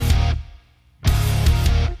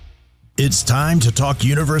It's time to talk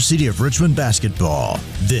University of Richmond basketball.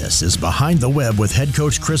 This is Behind the Web with head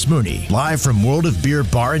coach Chris Mooney, live from World of Beer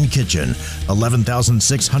Bar and Kitchen,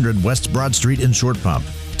 11,600 West Broad Street in Short Pump.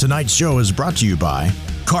 Tonight's show is brought to you by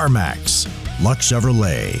CarMax, Lux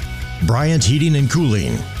Chevrolet, Bryant Heating and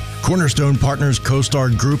Cooling, Cornerstone Partners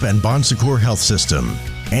CoStar Group and Bon Secours Health System,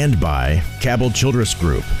 and by Cabell Childress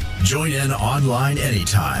Group. Join in online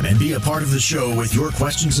anytime and be a part of the show with your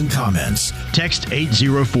questions and comments. Text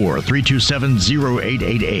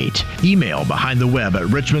 804-327-0888. Email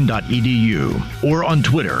behindtheweb@richmond.edu or on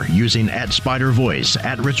Twitter using @SpiderVoice,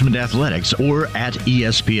 @RichmondAthletics, or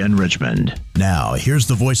 @ESPN Richmond. Now, here's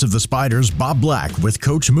the voice of the Spiders, Bob Black, with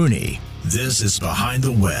Coach Mooney. This is Behind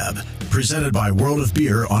the Web, presented by World of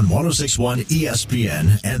Beer on 106.1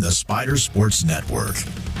 ESPN and the Spider Sports Network.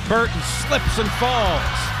 Burton slips and falls.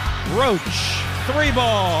 Roach,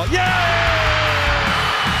 3-ball, yay!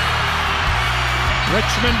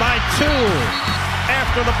 Richmond by 2.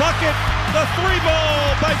 After the bucket, the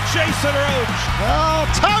 3-ball by Jason Roach. Oh,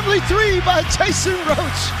 timely 3 by Jason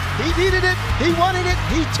Roach. He needed it, he wanted it,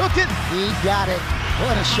 he took it, he got it.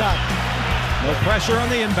 What a shot. No pressure on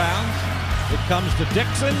the inbounds. It comes to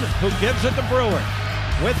Dixon, who gives it to Brewer.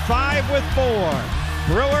 With 5, with 4.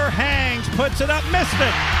 Brewer hangs, puts it up, missed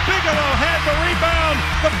it. Bigelow had the rebound.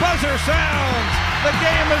 The buzzer sounds. The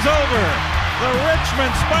game is over. The Richmond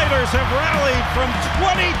Spiders have rallied from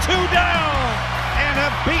 22 down and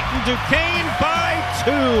have beaten Duquesne by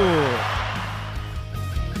 2.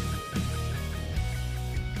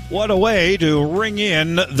 What a way to ring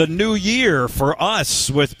in the new year for us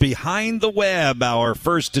with Behind the Web, our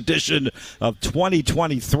first edition of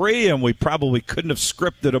 2023, and we probably couldn't have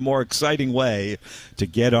scripted a more exciting way to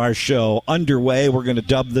get our show underway. We're going to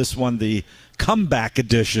dub this one the comeback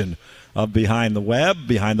edition of Behind the Web.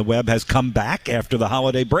 Behind the Web has come back after the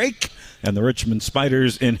holiday break, and the Richmond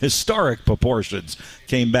Spiders, in historic proportions,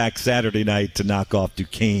 came back Saturday night to knock off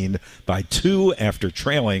Duquesne by 2 after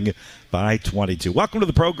trailing by 22. Welcome to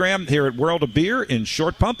the program here at World of Beer in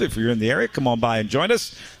Short Pump. If you're in the area, come on by and join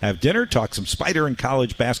us. Have dinner, talk some Spider and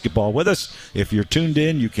college basketball with us. If you're tuned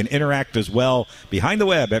in, you can interact as well. Behind the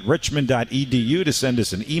Web at richmond.edu to send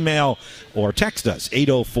us an email or text us,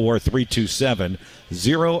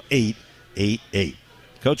 804-327-0888.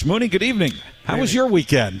 Coach Mooney, good evening. How was your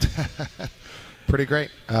weekend? Pretty great.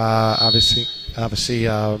 Obviously,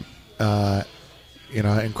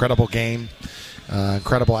 incredible game.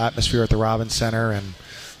 Incredible atmosphere at the Robins Center, and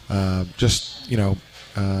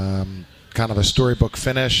kind of a storybook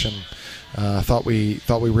finish. And thought we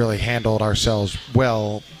really handled ourselves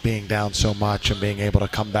well, being down so much and being able to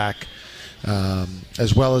come back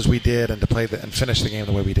as well as we did, and to play and finish the game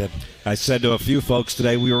the way we did. I said to a few folks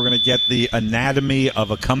today we were going to get the anatomy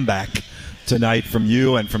of a comeback tonight from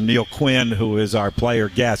you and from Neil Quinn, who is our player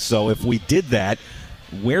guest. So if we did that,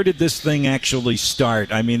 where did this thing actually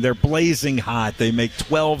start? I mean, they're blazing hot. They make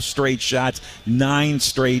 12 straight shots, 9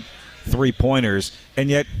 straight three-pointers. And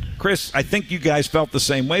yet, Chris, I think you guys felt the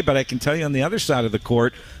same way, but I can tell you on the other side of the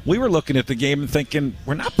court, we were looking at the game and thinking,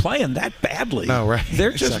 we're not playing that badly. No, right.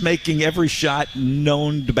 They're just making every shot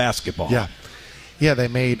known to basketball. Yeah. Yeah, they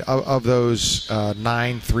made, of those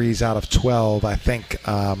 9 threes out of 12, I think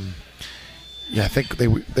I think they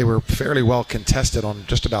were fairly well contested on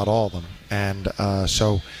just about all of them. And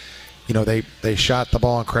so, they shot the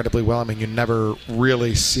ball incredibly well. I mean, you never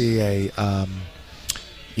really see a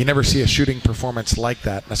shooting performance like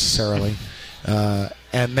that necessarily.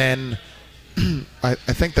 And then I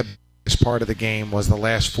think the biggest part of the game was the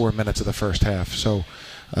last 4 minutes of the first half. So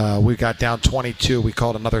we got down 22. We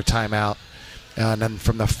called another timeout. And then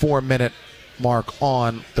from the 4-minute mark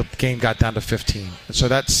on, the game got down to 15. And so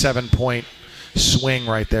that 7-point swing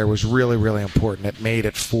right there was really, really important. It made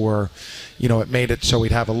it so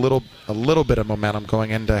we'd have a little bit of momentum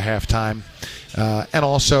going into halftime. And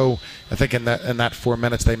also, I think in that 4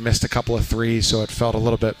 minutes they missed a couple of threes, so it felt a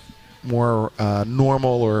little bit more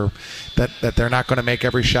normal, or that they're not going to make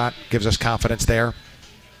every shot. Gives us confidence there.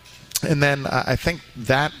 And then I think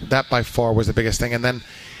that by far was the biggest thing. And then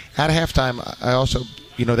at halftime, I also,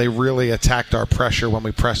 they really attacked our pressure when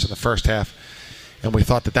we pressed in the first half. And we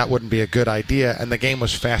thought that wouldn't be a good idea, and the game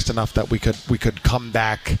was fast enough that we could come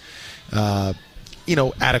back,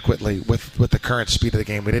 adequately with the current speed of the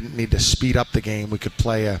game. We didn't need to speed up the game. We could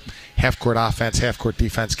play a half-court offense, half-court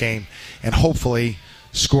defense game, and hopefully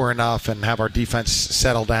score enough and have our defense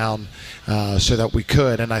settle down so that we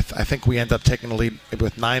could. And I think we end up taking the lead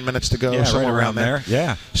with 9 minutes to go, somewhere right around there.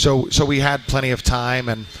 Yeah. So we had plenty of time,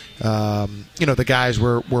 and the guys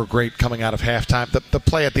were great coming out of halftime. The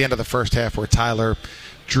play at the end of the first half where Tyler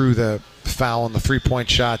drew the foul on the three-point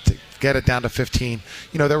shot to get it down to 15.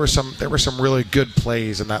 There were some really good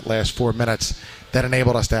plays in that last 4 minutes that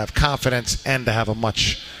enabled us to have confidence and to have a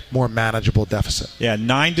much more manageable deficit. Yeah,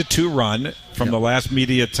 9-2 run from the last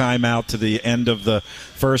media timeout to the end of the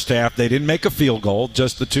first half. They didn't make a field goal,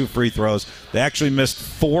 just the 2 free throws. They actually missed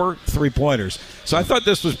 4 3-pointers. So I thought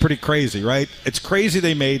this was pretty crazy, right? It's crazy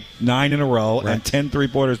they made 9 in a row and 10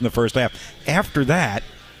 3-pointers in the first half. After that,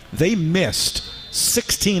 they missed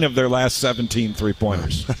 16 of their last 17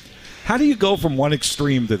 3-pointers. How do you go from one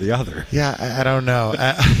extreme to the other? Yeah, I don't know.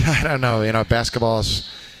 I don't know. Basketball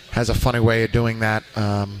has a funny way of doing that.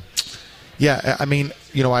 I'd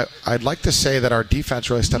like to say that our defense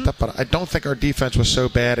really stepped up, but I don't think our defense was so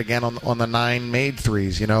bad again on the 9 made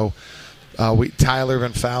threes. Tyler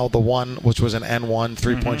even fouled the one, which was an N1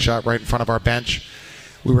 3-point shot right in front of our bench.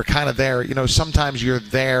 We were kind of there. Sometimes you're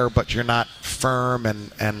there, but you're not firm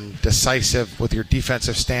and decisive with your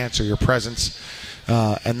defensive stance or your presence.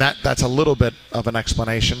 And that's a little bit of an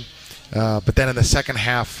explanation. But then in the second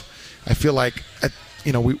half, I feel like,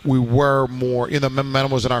 we were more, the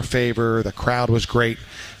momentum was in our favor. The crowd was great.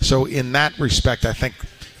 So in that respect, I think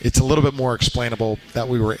it's a little bit more explainable that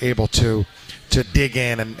we were able to dig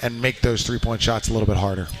in and make those 3-point shots a little bit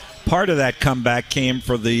harder. Part of that comeback came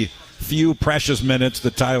for the few precious minutes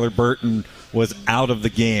that Tyler Burton was out of the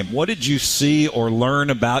game. What did you see or learn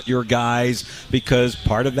about your guys? Because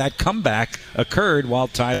part of that comeback occurred while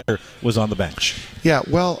Tyler was on the bench. Yeah,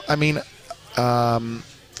 well, I mean,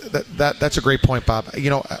 that's a great point, Bob.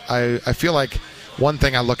 I feel like one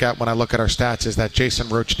thing I look at when I look at our stats is that Jason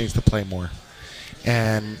Roach needs to play more.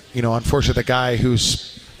 And, unfortunately, the guy who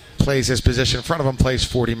plays his position in front of him plays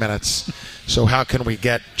 40 minutes. So how can we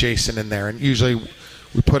get Jason in there? And usually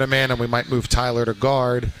we put him in and we might move Tyler to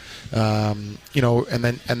guard. And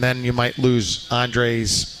then you might lose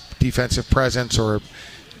Andre's defensive presence, or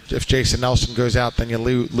if Jason Nelson goes out, then you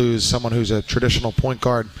lose someone who's a traditional point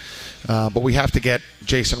guard. But we have to get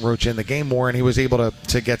Jason Roach in the game more, and he was able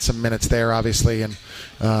to get some minutes there, obviously, and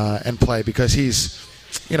play because he's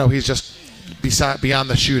just beyond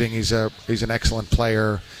the shooting. He's an excellent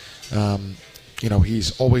player.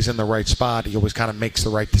 He's always in the right spot. He always kind of makes the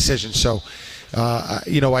right decision. So.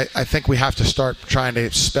 I think we have to start trying to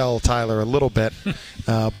spell Tyler a little bit.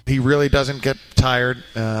 He really doesn't get tired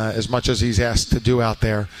as much as he's asked to do out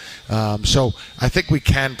there. So I think we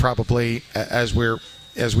can probably, as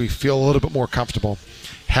we feel a little bit more comfortable,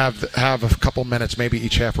 have a couple minutes, maybe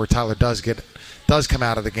each half, where Tyler does come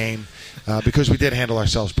out of the game. Because we did handle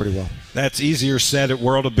ourselves pretty well. That's easier said at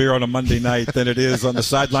World of Beer on a Monday night than it is on the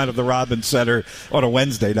sideline of the Robins Center on a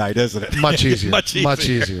Wednesday night, isn't it? Much easier. Much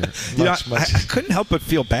easier. I couldn't help but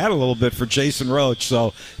feel bad a little bit for Jason Roach.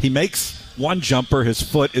 So he makes one jumper. His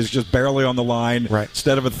foot is just barely on the line. Right.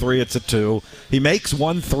 Instead of a 3, it's a 2. He makes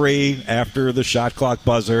 1 3 after the shot clock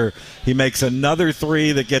buzzer. He makes another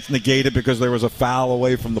 3 that gets negated because there was a foul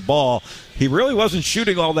away from the ball. He really wasn't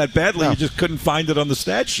shooting all that badly. No. He just couldn't find it on the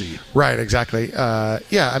stat sheet. Right, exactly.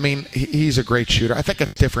 He's a great shooter. I think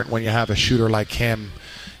it's different when you have a shooter like him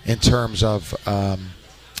in terms of,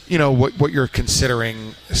 what you're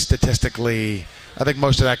considering statistically. I think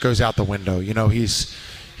most of that goes out the window. He's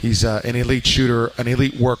an elite shooter, an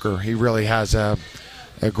elite worker. He really has a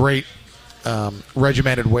great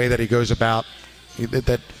regimented way that he goes about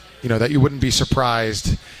that you wouldn't be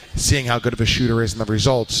surprised seeing how good of a shooter is in the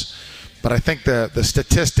results. But I think the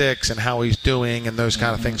statistics and how he's doing and those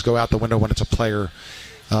kind of things go out the window when it's a player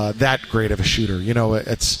that great of a shooter.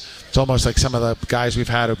 It's almost like some of the guys we've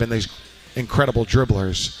had who've been these incredible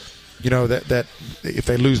dribblers. That if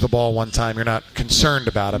they lose the ball one time, you're not concerned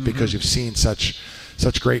about it because you've seen such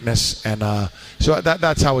greatness. And so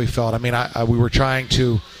that's how we felt. I mean, we were trying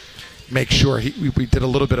to make sure we did a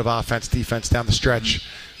little bit of offense, defense down the stretch,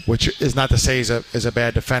 which is not to say he's a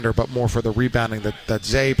bad defender, but more for the rebounding that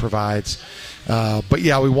Zay provides. But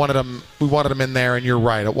yeah, we wanted him in there, and you're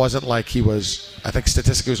right. It wasn't like he was. I think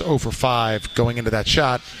statistically he was 0 for 5 going into that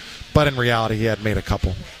shot. But in reality, he had made a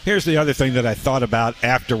couple. Here's the other thing that I thought about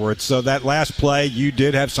afterwards. So that last play, you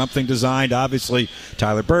did have something designed. Obviously,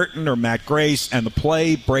 Tyler Burton or Matt Grace, and the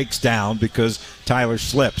play breaks down because Tyler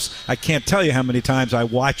slips. I can't tell you how many times I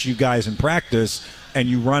watch you guys in practice, and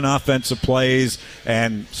you run offensive plays,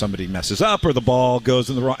 and somebody messes up or the ball goes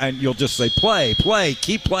in the wrong, and you'll just say, play,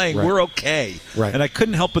 keep playing, right. We're okay. Right. And I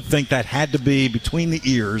couldn't help but think that had to be between the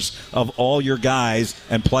ears of all your guys,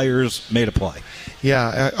 and players made a play.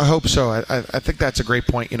 Yeah, I hope so. I think that's a great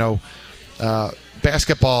point.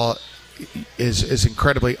 Basketball is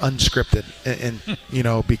incredibly unscripted, and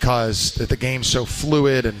because the game's so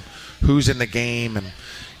fluid, and who's in the game, and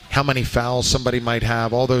how many fouls somebody might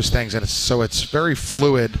have, all those things, and it's very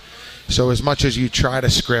fluid. So as much as you try to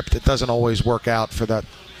script, it doesn't always work out for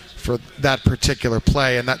that particular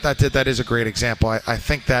play. And that is a great example. I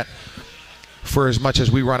think that for as much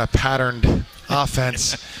as we run a patterned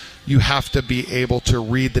offense, you have to be able to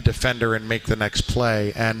read the defender and make the next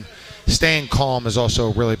play. And staying calm is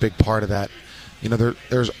also a really big part of that. You know,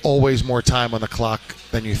 there's always more time on the clock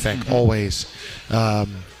than you think. Mm-hmm. Always.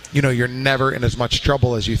 You know, you're never in as much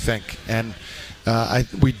trouble as you think. And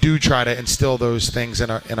we do try to instill those things in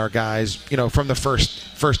our guys, you know, from the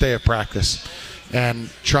first day of practice, and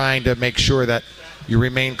trying to make sure that you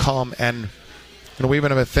remain calm. And you know, we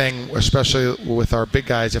even have a thing, especially with our big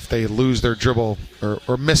guys, if they lose their dribble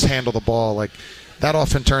or mishandle the ball, like that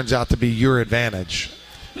often turns out to be your advantage.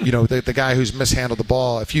 You know, the guy who's mishandled the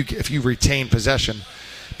ball, if you retain possession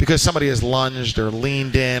because somebody has lunged or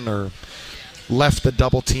leaned in or left the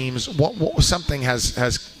double teams, something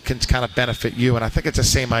can kind of benefit you. And I think it's the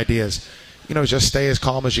same ideas. You know, just stay as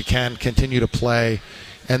calm as you can, continue to play.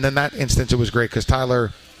 And then that instance, it was great because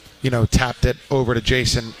Tyler, you know, tapped it over to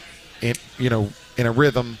Jason in a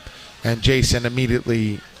rhythm, and Jason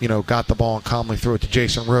immediately, you know, got the ball and calmly threw it to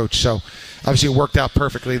Jason Roach. So obviously it worked out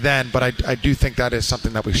perfectly then, but I do think that is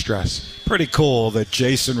something that we stress. Pretty cool that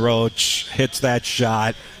Jason Roach hits that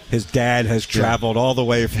shot. His dad has traveled all the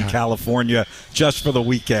way from California just for the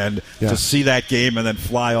weekend to see that game and then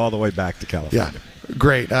fly all the way back to California. Yeah,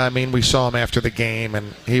 great. I mean, we saw him after the game,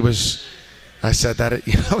 and I said that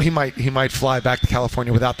he might fly back to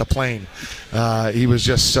California without the plane. He was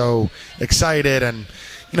just so excited, and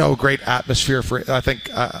you know, great atmosphere for. I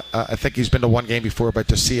think he's been to one game before, but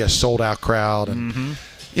to see a sold out crowd and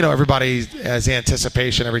you know, everybody has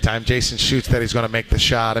anticipation every time Jason shoots that he's going to make the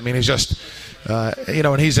shot. I mean, he's just you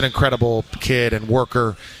know, and he's an incredible kid and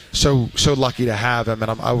worker. So lucky to have him,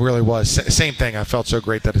 and I really was. Same thing. I felt so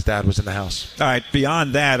great that his dad was in the house. All right.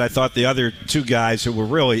 Beyond that, I thought the other two guys who were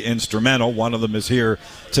really instrumental. One of them is here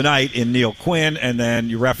tonight in Neil Quinn, and then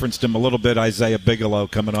you referenced him a little bit, Isaiah Bigelow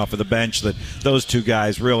coming off of the bench. That those two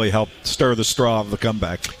guys really helped stir the straw of the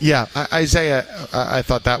comeback. Yeah, Isaiah, I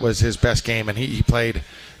thought that was his best game, and he played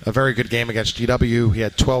a very good game against GW. He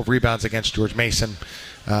had 12 rebounds against George Mason.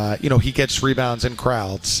 You know, he gets rebounds in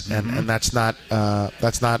crowds, and that's not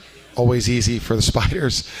always easy for the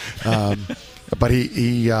Spiders. But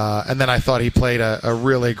he and then I thought he played a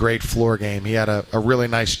really great floor game. He had a really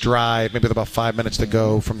nice drive, maybe with about 5 minutes to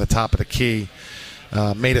go from the top of the key.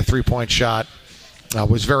 Made a 3-point shot.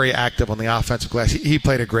 Was very active on the offensive glass. He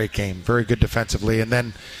played a great game, very good defensively. And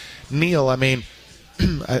then Neil, I mean,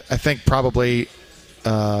 I think probably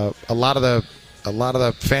a lot of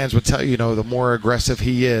the fans would tell you, the more aggressive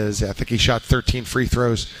he is. I think he shot 13 free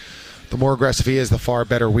throws. The more aggressive he is, the far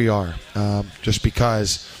better we are. Just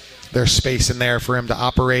because there's space in there for him to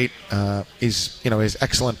operate. He's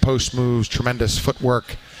excellent post moves, tremendous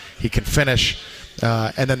footwork. He can finish,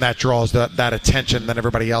 and then that draws that attention. Then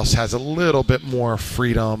everybody else has a little bit more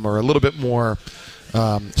freedom or a little bit more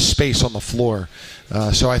space on the floor.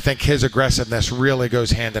 So I think his aggressiveness really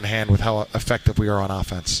goes hand in hand with how effective we are on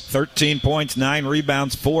offense. 13 points, 9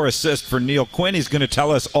 rebounds, 4 assists for Neil Quinn. He's going to tell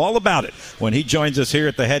us all about it when he joins us here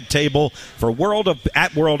at the head table for World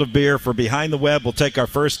of Beer for Behind the Web. We'll take our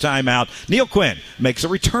first time out. Neil Quinn makes a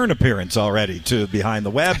return appearance already to Behind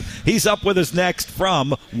the Web. He's up with us next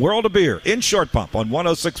from World of Beer in Short Pump on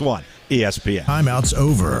 106.1 ESPN. Timeout's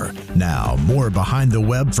over. Now, more Behind the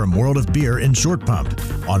Web from World of Beer in Short Pump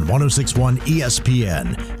on 106.1 ESPN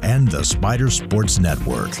and the Spider Sports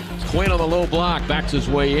Network. Quinn on the low block, backs his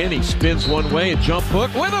way in. He spins one way, a jump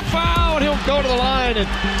hook with a foul. And he'll go to the line,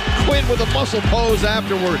 and Quinn with a muscle pose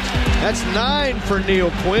afterwards. That's 9 for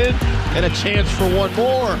Neil Quinn, and a chance for one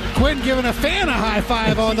more. Quinn giving a fan a high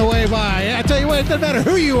five on the way by. I tell you what, it doesn't matter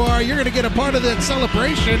who you are, you're going to get a part of that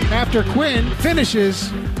celebration after Quinn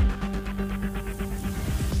finishes.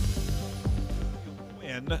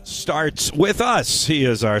 Starts with us. He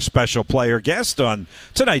is our special player guest on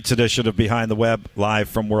tonight's edition of Behind the Web, live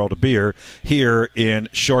from World of Beer here in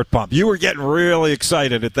Short Pump. You were getting really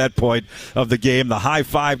excited at that point of the game. The high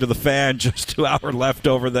five to the fan, just 2 hours left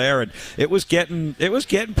over there, and it was getting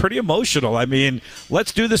pretty emotional. I mean,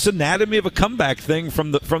 let's do this anatomy of a comeback thing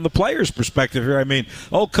from the player's perspective here. I mean,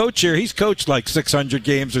 old coach here, he's coached like 600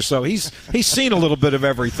 games or so. He's seen a little bit of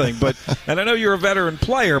everything, and I know you're a veteran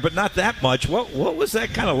player, but not that much. What was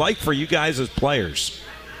that kind of like for you guys as players?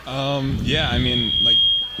 Yeah, I mean,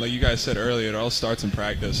 like you guys said earlier, it all starts in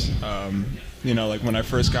practice. Like when I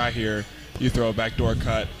first got here, you throw a backdoor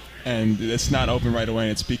cut, and it's not open right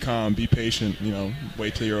away. It's be calm, be patient,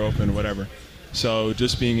 wait till you're open, whatever. So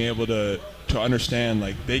just being able to understand,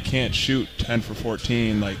 like, they can't shoot 10 for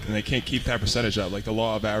 14, and they can't keep that percentage up. Like, the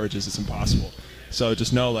law of averages, it's impossible. So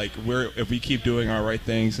just know, like, if we keep doing our right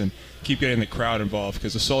things and keep getting the crowd involved,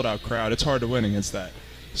 because a sold-out crowd, it's hard to win against that.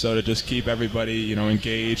 So to just keep everybody,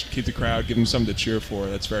 engaged, keep the crowd, give them something to cheer for,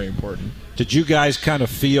 that's very important. Did you guys kind of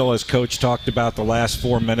feel, as Coach talked about the last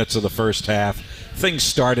 4 minutes of the first half, things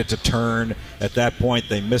started to turn at that point?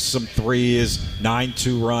 They missed some threes,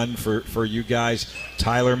 9-2 run for you guys.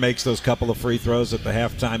 Tyler makes those couple of free throws at the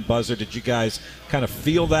halftime buzzer. Did you guys kind of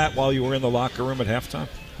feel that while you were in the locker room at halftime?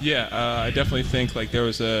 Yeah, I definitely think like there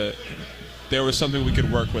was something we could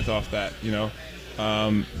work with off that.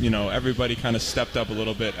 Everybody kind of stepped up a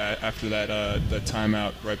little bit after that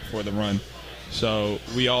timeout right before the run. So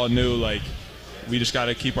we all knew, like, we just got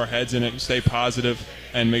to keep our heads in it, stay positive,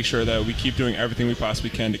 and make sure that we keep doing everything we possibly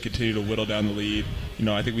can to continue to whittle down the lead.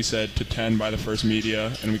 I think we said to 10 by the first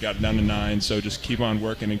media, and we got it down to 9. So just keep on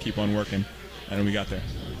working and keep on working, and we got there.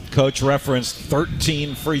 Coach referenced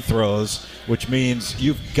 13 free throws, which means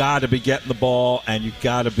you've got to be getting the ball and you've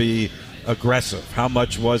got to be aggressive. How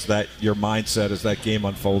much was that your mindset as that game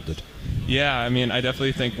unfolded? Yeah, I mean, I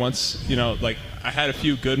definitely think once, I had a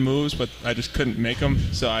few good moves, but I just couldn't make them.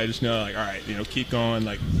 So I just know, like, all right, keep going,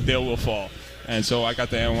 like, they will fall. And so I got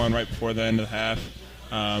the N1 right before the end of the half.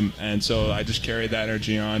 And so I just carried that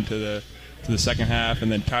energy on to the second half,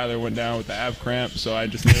 and then Tyler went down with the ab cramp, so I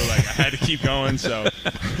just knew, like, I had to keep going. So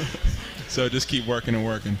just keep working and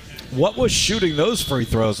working. What was shooting those free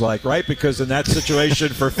throws like, right? Because in that situation,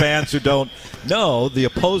 for fans who don't know, the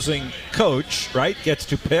opposing coach, right, gets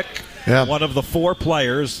to pick one of the 4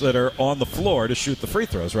 players that are on the floor to shoot the free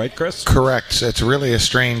throws, right, Chris? Correct. It's really a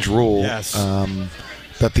strange rule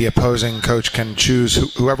that the opposing coach can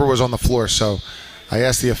choose whoever was on the floor. So I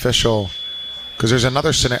asked the official, because there's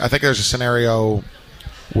another scenario. I think there's a scenario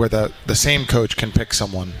where the same coach can pick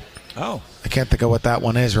someone. Oh. I can't think of what that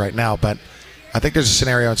one is right now, but I think there's a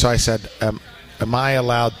scenario. And so I said, am I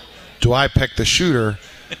allowed, do I pick the shooter?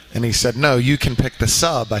 And he said, no, you can pick the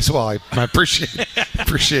sub. I said, well, I appreciate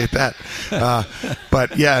that.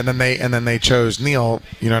 But yeah, and then they chose Neil,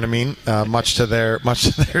 you know what I mean? Much to their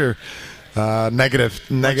negative.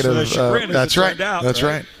 That's right. That's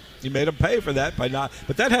right. You made them pay for that by not.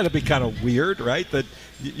 But that had to be kind of weird, right? That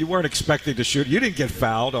you weren't expecting to shoot. You didn't get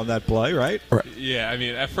fouled on that play, right? Yeah, I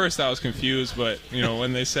mean, at first I was confused, but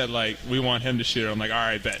when they said, like, we want him to shoot, I'm like, all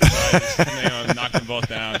right, bet. So I just knocked them both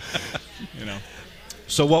down.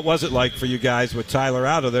 So what was it like for you guys with Tyler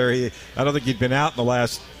out of there? I don't think he'd been out in the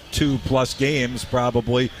last 2+ games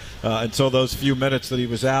probably until those few minutes that he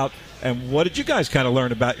was out. And what did you guys kind of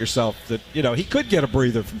learn about yourself that he could get a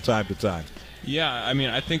breather from time to time? Yeah, I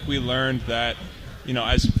mean, I think we learned that,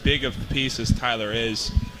 as big of a piece as Tyler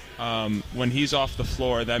is, when he's off the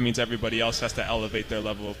floor, that means everybody else has to elevate their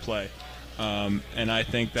level of play. And I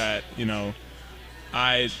think that, when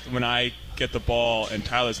I get the ball and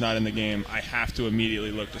Tyler's not in the game, I have to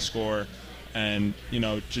immediately look to score and,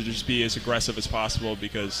 to just be as aggressive as possible,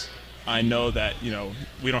 because I know that,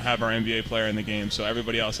 we don't have our NBA player in the game, so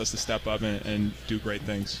everybody else has to step up and do great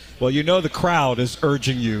things. Well, the crowd is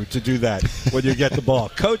urging you to do that when you get the ball.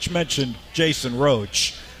 Coach mentioned Jason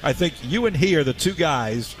Roach. I think you and he are the two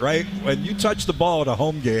guys, right? When you touch the ball at a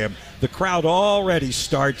home game, the crowd already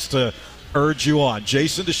starts to urge you on.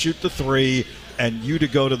 Jason to shoot the 3 and you to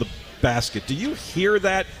go to the basket. Do you hear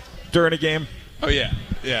that during a game? Oh, yeah.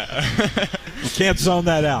 Yeah. You can't zone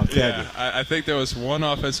that out, can you? I think there was one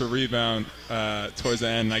offensive rebound towards the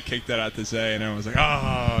end, and I kicked that out to Zay, and everyone was like,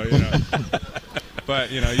 oh,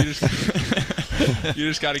 But, you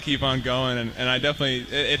just got to keep on going, and I definitely,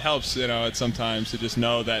 it helps, sometimes to just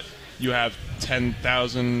know that you have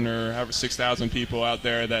 10,000 or 6,000 people out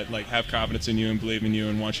there that have confidence in you and believe in you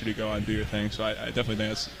and want you to go out and do your thing. So I definitely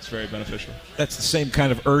think it's very beneficial. That's the same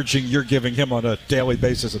kind of urging you're giving him on a daily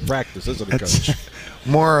basis in practice, isn't it, Coach?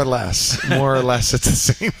 More or less, it's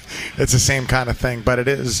the same kind of thing. But it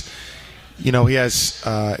is, he has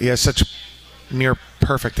such near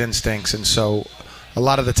perfect instincts, and so a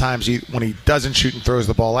lot of the times when he doesn't shoot and throws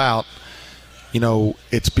the ball out,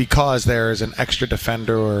 it's because there is an extra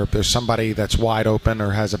defender or there's somebody that's wide open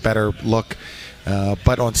or has a better look.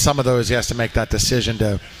 But on some of those, he has to make that decision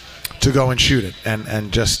to go and shoot it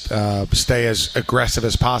and just stay as aggressive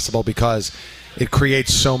as possible, because it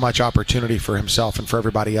creates so much opportunity for himself and for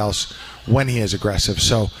everybody else when he is aggressive.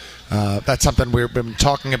 So that's something we've been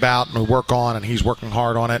talking about and we work on, and he's working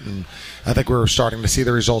hard on it, and I think we're starting to see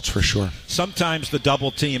the results for sure. Sometimes the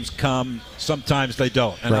double teams come, sometimes they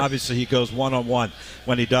don't, and obviously he goes one-on-one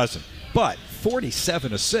when he doesn't. But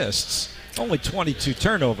 47 assists, only 22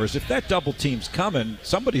 turnovers. If that double team's coming,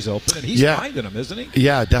 somebody's open, and he's finding them, isn't he?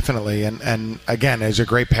 Yeah, definitely. And again, is a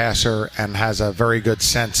great passer and has a very good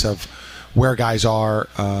sense of where guys are.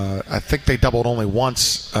 I think they doubled only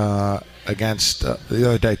once against the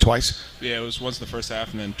other day, twice. Yeah, it was once in the first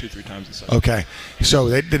half and then 2-3 times in the second. Okay, so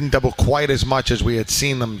they didn't double quite as much as we had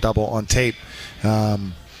seen them double on tape.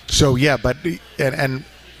 So yeah, but and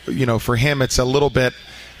you know, for him it's a little bit,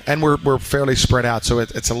 and we're fairly spread out, so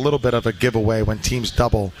it's a little bit of a giveaway when teams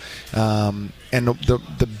double. And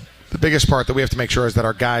the biggest part that we have to make sure is that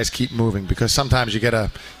our guys keep moving, because sometimes you get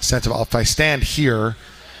a sense of, if I stand here,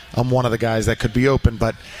 I'm one of the guys that could be open,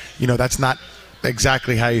 but you know, that's not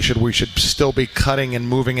exactly how you should. We should still be cutting and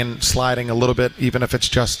moving and sliding a little bit, even if it's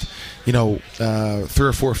just, you know, 3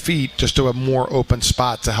 or 4 feet, just to a more open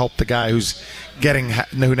spot to help the guy who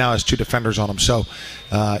now has 2 defenders on him. So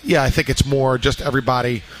yeah, I think it's more just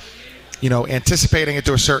everybody, you know, anticipating it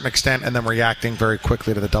to a certain extent and then reacting very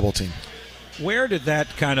quickly to the double team. Where did that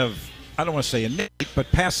kind of, I don't want to say innate,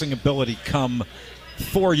 but passing ability come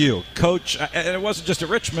for you, Coach? And it wasn't just at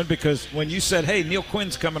Richmond, because when you said, hey, Neil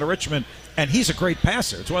Quinn's coming to Richmond, and he's a great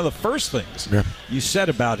passer, it's one of the first things you said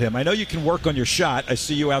about him. I know you can work on your shot. I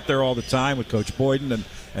see you out there all the time with Coach Boyden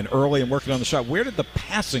and Early and working on the shot. Where did the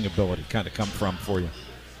passing ability kind of come from for you?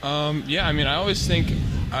 Yeah, I mean, I always think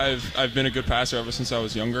I've been a good passer ever since I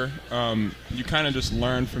was younger. You kind of just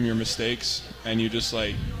learn from your mistakes, and you just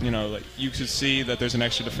you could see that there's an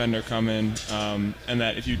extra defender coming, and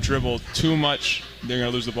that if you dribble too much, they're going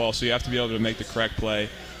to lose the ball. So you have to be able to make the correct play.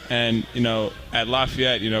 And at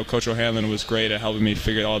Lafayette, Coach O'Hanlon was great at helping me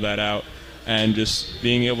figure all that out, and just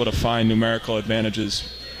being able to find numerical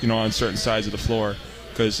advantages, on certain sides of the floor.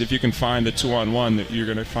 Because if you can find the 2-on-1, you're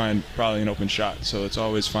going to find probably an open shot. So it's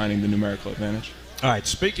always finding the numerical advantage. All right,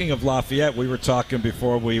 speaking of Lafayette, we were talking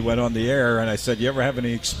before we went on the air, and I said, you ever have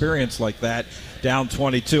any experience like that, down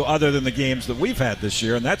 22, other than the games that we've had this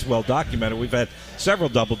year? And that's well documented. We've had several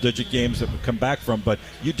double-digit games that we've come back from, but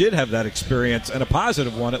you did have that experience, and a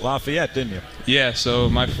positive one at Lafayette, didn't you? Yeah, so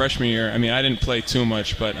my freshman year, I mean, I didn't play too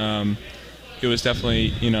much, but it was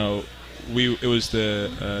definitely, it was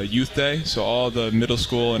the youth day, so all the middle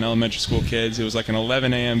school and elementary school kids, it was like an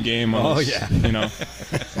 11 a.m. game.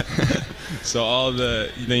 So all the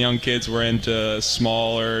young kids were into a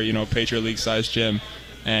smaller, Patriot League-sized gym.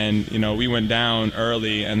 And, we went down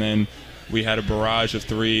early, and then we had a barrage of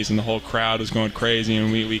threes, and the whole crowd was going crazy.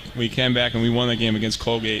 And we came back, and we won the game against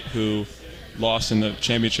Colgate, who lost in the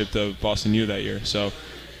championship to Boston U that year. So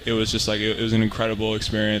it was just it was an incredible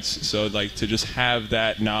experience. So to just have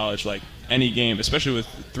that knowledge, any game, especially with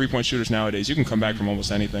three-point shooters nowadays, you can come back from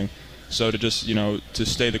almost anything. So to just, to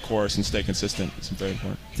stay the course and stay consistent, it's very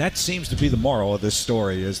important. That seems to be the moral of this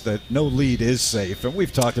story, is that no lead is safe. And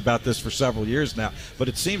we've talked about this for several years now, but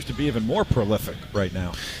it seems to be even more prolific right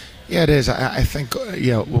now. Yeah, it is. I think,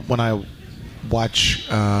 when I watch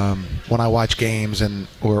games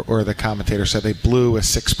or the commentator said they blew a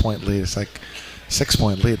 6-point lead, it's like,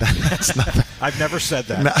 6-point lead. That's nothing. I've never said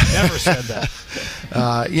that. Never said that.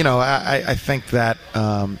 I think that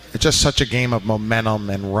it's just such a game of momentum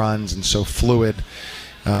and runs, and so fluid.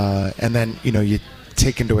 And then you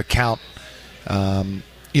take into account the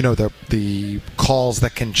calls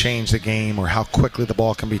that can change the game, or how quickly the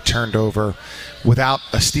ball can be turned over without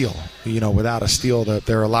a steal. Without a steal,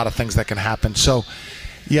 there are a lot of things that can happen. So,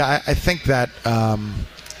 yeah, I think that.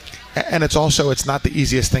 And it's not the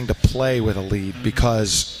easiest thing to play with a lead,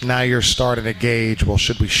 because now you're starting to gauge, well,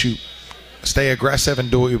 should we stay aggressive and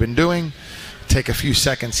do what we've been doing, take a few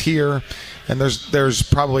seconds here, and there's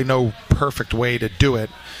probably no perfect way to do it,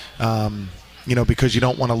 because you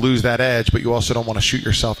don't want to lose that edge, but you also don't want to shoot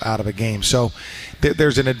yourself out of a game. So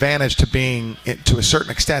there's an advantage to being, to a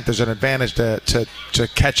certain extent, there's an advantage to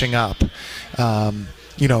catching up,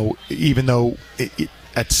 even though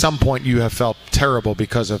at some point you have felt terrible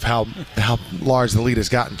because of how large the lead has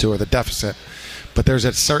gotten to, or the deficit. But there's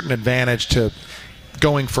a certain advantage to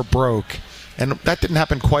going for broke. And that didn't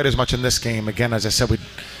happen quite as much in this game. Again, as I said,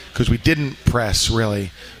 because we didn't press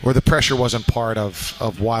really, or the pressure wasn't part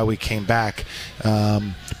of why we came back.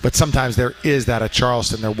 But sometimes there is that at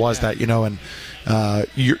Charleston. There was that, and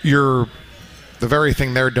you're the very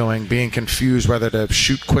thing they're doing, being confused whether to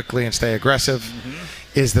shoot quickly and stay aggressive. Mm-hmm.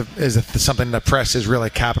 Is something that press is really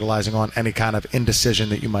capitalizing on, any kind of indecision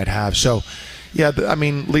that you might have. So, yeah, I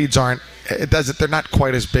mean, leads they're not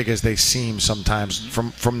quite as big as they seem sometimes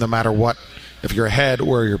from no matter what, if you're ahead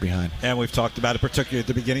or you're behind. And we've talked about it particularly at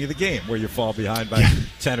the beginning of the game, where you fall behind by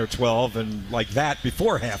 10 or 12, and like that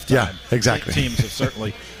before halftime. Yeah, exactly. Teams have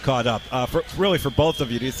certainly caught up. For both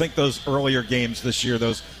of you, do you think those earlier games this year,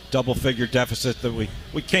 those double-figure deficit that we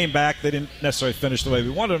came back, they didn't necessarily finish the way we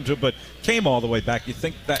wanted them to, but came all the way back, you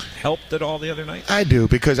think that helped at all the other night? I do,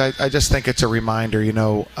 because I just think it's a reminder.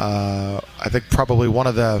 I think probably one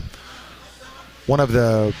of the one of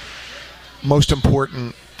the most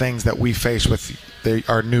important things that we face with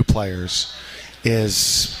our new players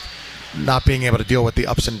is not being able to deal with the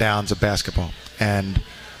ups and downs of basketball. And,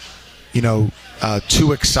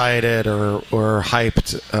 too excited or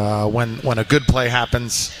hyped when a good play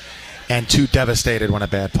happens, and too devastated when a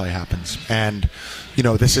bad play happens. And,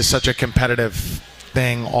 this is such a competitive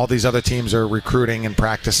thing. All these other teams are recruiting and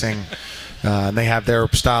practicing, and they have their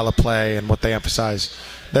style of play and what they emphasize.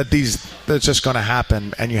 That's just going to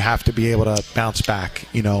happen, and you have to be able to bounce back,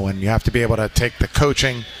 and you have to be able to take the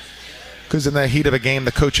coaching, because in the heat of a game,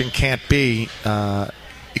 the coaching can't be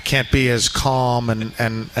as calm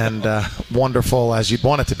and wonderful as you'd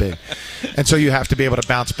want it to be. And so you have to be able to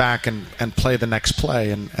bounce back and play the next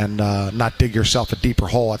play and not dig yourself a deeper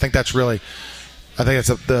hole. I think that's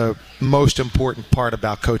the most important part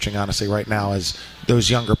about coaching, honestly, right now, is those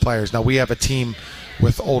younger players. Now, we have a team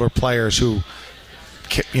with older players who,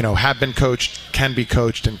 have been coached, can be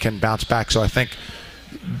coached, and can bounce back. So I think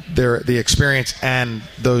the experience and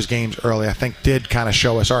those games early, I think, did kind of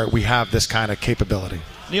show us, all right, we have this kind of capability.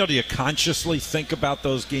 Neil, do you consciously think about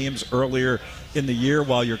those games earlier in the year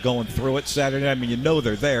while you're going through it Saturday? I mean,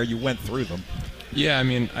 they're there. You went through them. Yeah, I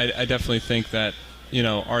mean, I definitely think that,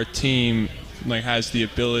 our team has the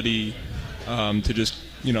ability to just,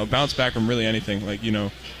 bounce back from really anything. We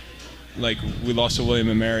lost to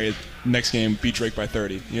William & Mary. Next game, beat Drake by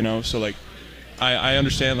 30, So, I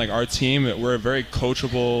understand, our team, we're a very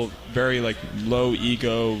coachable, very, low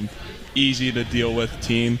ego, easy to deal with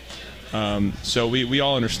team. So we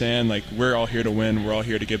all understand, we're all here to win. We're all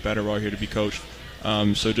here to get better. We're all here to be coached.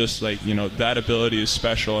 So just, that ability is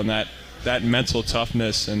special, and that mental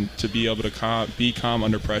toughness and to be able to be calm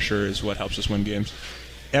under pressure is what helps us win games.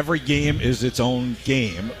 Every game is its own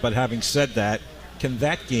game, but having said that, can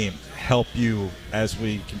that game help you as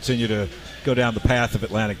we continue to go down the path of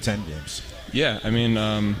Atlantic 10 games? Yeah, I mean,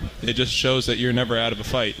 it just shows that you're never out of a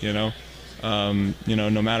fight, no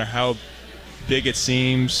matter how big it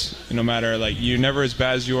seems, no matter, you're never as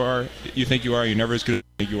bad as you think you are, you're never as good as you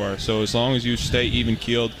think you are. So as long as you stay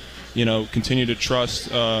even-keeled, continue to trust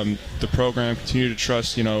the program, continue to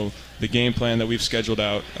trust, the game plan that we've scheduled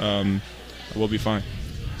out, we'll be fine.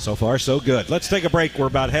 So far, so good. Let's take a break. We're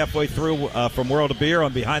about halfway through from World of Beer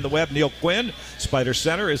on Behind the Web. Neil Quinn, Spider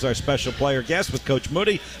Center, is our special player guest with Coach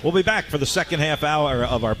Moody. We'll be back for the second half hour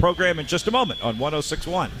of our program in just a moment on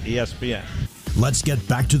 106.1 ESPN. Let's get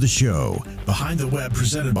back to the show. Behind the Web,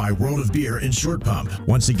 presented by World of Beer in Short Pump.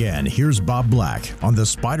 Once again, here's Bob Black on the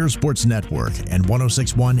Spider Sports Network and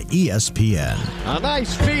 106.1 ESPN. A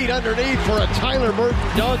nice feed underneath for a Tyler Burton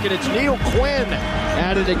dunk, and it's Neil Quinn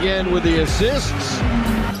at it again with the assists.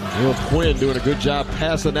 Neil Quinn doing a good job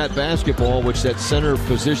passing that basketball, which that center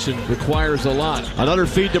position requires a lot. Another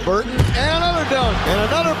feed to Burton, and another dunk, and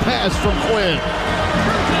another pass from Quinn.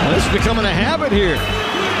 Now, this is becoming a habit here.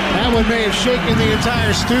 That one may have shaken the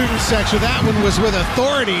entire student section. That one was with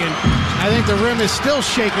authority, and I think the rim is still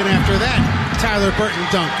shaking after that Tyler Burton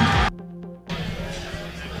dunk.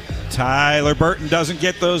 Tyler Burton doesn't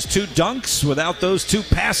get those two dunks without those two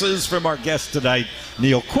passes from our guest tonight,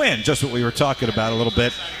 Neil Quinn. Just what we were talking about a little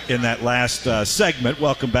bit in that last segment.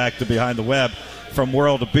 Welcome back to Behind the Web from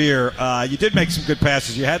World of Beer. You did make some good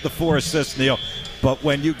passes. You had the 4 assists, Neil. But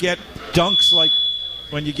when you get dunks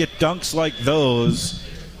like those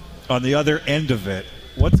on the other end of it,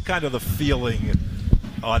 what's kind of the feeling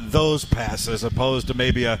on those passes as opposed to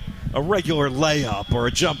maybe a regular layup or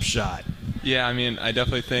a jump shot? Yeah, I mean, I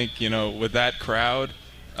definitely think, with that crowd,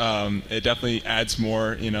 it definitely adds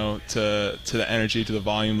more, to the energy, to the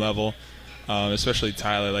volume level, especially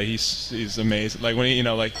Tyler. He's amazing. When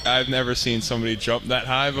I've never seen somebody jump that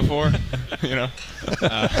high before,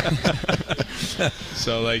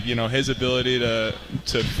 So, his ability to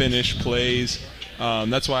finish plays,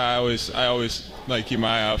 that's why I always keep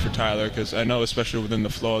my eye out for Tyler, because I know, especially within the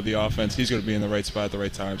flow of the offense, he's going to be in the right spot at the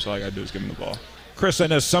right time. So all I got to do is give him the ball. Chris, I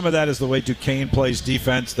know some of that is the way Duquesne plays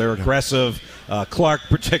defense. They're aggressive. Clark,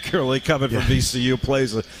 particularly coming from VCU,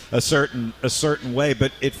 plays a certain way.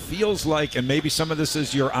 But it feels like, and maybe some of this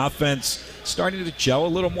is your offense starting to gel a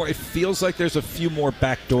little more. It feels like there's a few more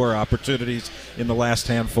backdoor opportunities in the last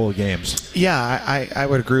handful of games. Yeah, I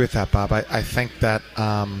would agree with that, Bob. I think that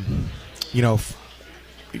I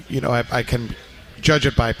can judge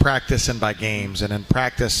it by practice and by games. And in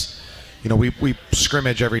practice, we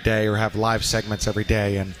scrimmage every day or have live segments every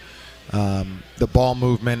day, and the ball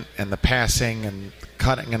movement and the passing and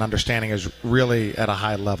cutting and understanding is really at a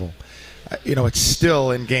high level. It's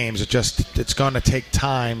still in games. It's going to take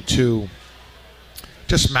time to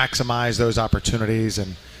just maximize those opportunities,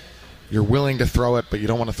 and you're willing to throw it, but you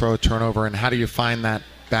don't want to throw a turnover. And how do you find that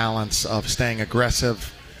balance of staying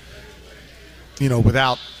aggressive,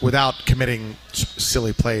 without committing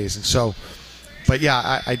silly plays. And so, but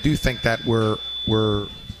yeah, I do think that we're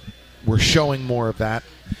showing more of that,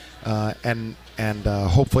 and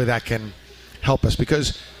hopefully that can help us,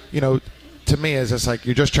 because to me is it's like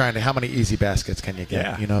you're just trying to, how many easy baskets can you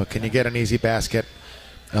get? Yeah. Can you get an easy basket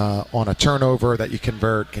on a turnover that you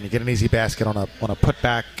convert? Can you get an easy basket on a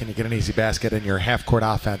putback? Can you get an easy basket in your half court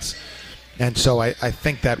offense? And so I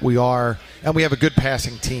think that we are, and we have a good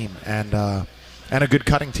passing team and a good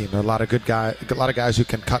cutting team. There are a lot of guys who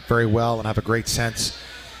can cut very well and have a great sense.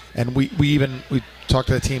 And we talked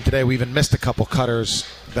to the team today. We even missed a couple cutters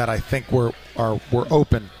that I think were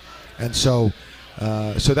open, and so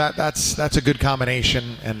that's a good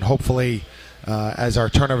combination. And hopefully, as our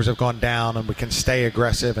turnovers have gone down, and we can stay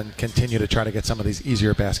aggressive and continue to try to get some of these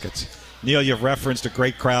easier baskets. Neil, you've referenced a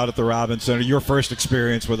great crowd at the Robins Center. Your first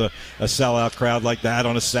experience with a sellout crowd like that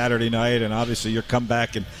on a Saturday night, and obviously your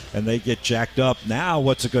comeback and they get jacked up. Now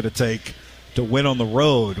what's it going to take to win on the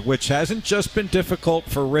road, which hasn't just been difficult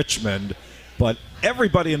for Richmond, but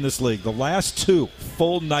everybody in this league, the last 2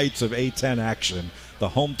 full nights of A10 action, the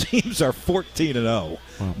home teams are 14-0.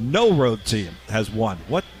 Wow. No road team has won.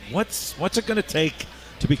 What's it going to take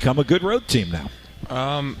to become a good road team now?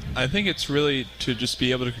 I think it's really to just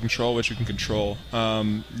be able to control what you can control.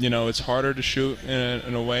 It's harder to shoot in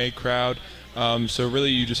an away crowd, so really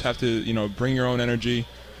you just have to, bring your own energy.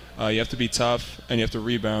 You have to be tough, and you have to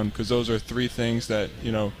rebound, because those are 3 things that,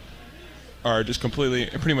 are just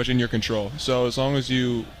pretty much in your control. So as long as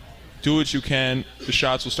you do what you can, the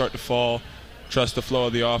shots will start to fall. Trust the flow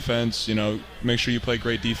of the offense, make sure you play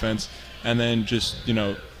great defense, and then just,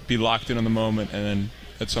 be locked in on the moment, and then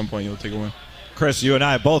at some point you'll take a win. Chris, you and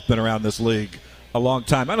I have both been around this league a long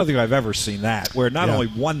time. I don't think I've ever seen that, where not only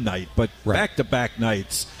one night, but back-to-back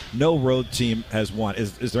nights, no road team has won.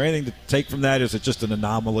 Is there anything to take from that? Is it just an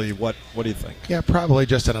anomaly? What do you think? Yeah, probably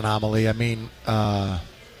just an anomaly. I mean, I'm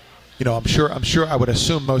sure I would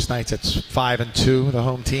assume most nights it's 5-2, the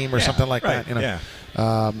home team, or something like that.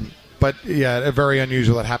 But yeah, very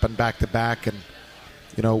unusual. It happened back-to-back, and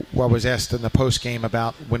I was asked in the post game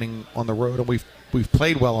about winning on the road, and we've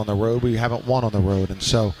played well on the road. We haven't won on the road, and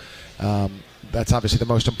so that's obviously the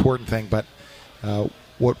most important thing. But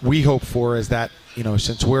what we hope for is that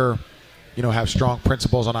since we're have strong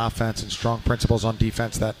principles on offense and strong principles on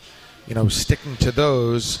defense, that sticking to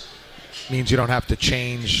those means you don't have to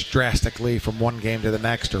change drastically from one game to the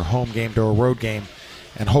next, or home game to a road game,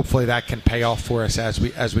 and hopefully that can pay off for us as we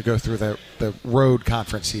go through the road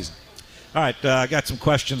conference season. All right, I got some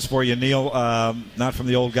questions for you, Neil. Not from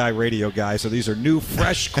the old guy, radio guy. So these are new,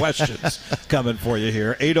 fresh questions coming for you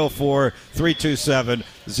here.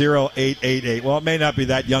 804-327-0888. Well, it may not be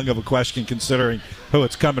that young of a question considering who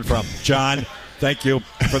it's coming from. John, thank you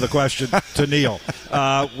for the question to Neil.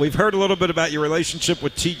 We've heard a little bit about your relationship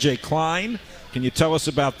with T.J. Klein. Can you tell us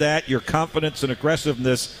about that? Your confidence and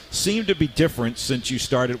aggressiveness seem to be different since you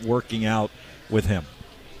started working out with him.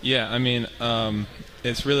 Yeah, I mean,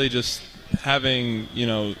 it's really just having,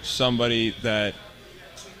 somebody that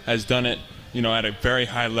has done it, at a very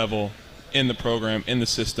high level in the program, in the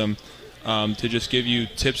system, to just give you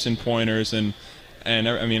tips and pointers. And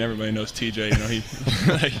I mean, everybody knows TJ,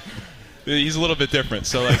 he's a little bit different.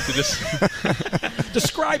 So, to just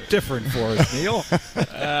describe different for us, Neil.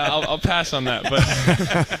 I'll pass on that. But,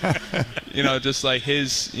 just like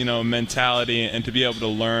his, mentality, and to be able to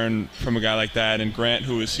learn from a guy like that. And Grant,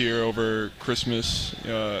 who was here over Christmas,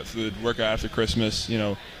 for the workout after Christmas,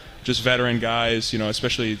 just veteran guys,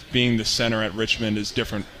 especially being the center at Richmond is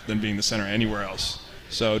different than being the center anywhere else.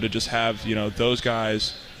 So to just have, those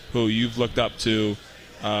guys who you've looked up to,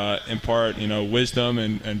 impart, wisdom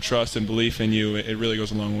and trust and belief in you, it really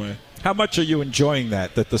goes a long way. How much are you enjoying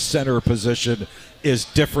that the center position is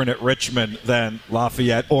different at Richmond than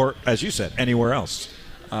Lafayette, or, as you said, anywhere else?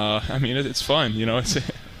 I mean, it's fun.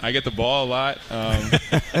 I get the ball a lot.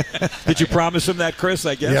 Did you promise him that, Chris,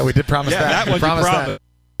 I guess? Yeah, we did promise that. That one you promised.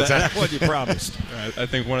 That. That one you promised. I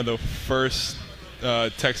think one of the first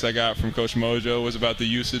texts I got from Coach Mojo was about the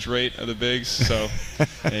usage rate of the bigs. So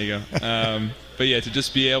there you go. But, yeah, to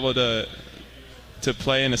just be able to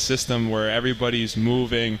play in a system where everybody's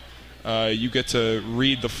moving, you get to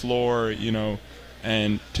read the floor,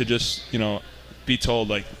 and to just, be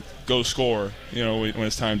told, go score, when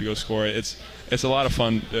it's time to go score. It's a lot of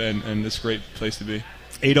fun, and it's a great place to be.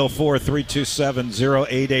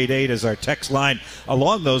 804-327-0888 is our text line.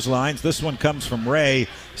 Along those lines, this one comes from Ray. He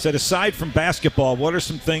said, aside from basketball, what are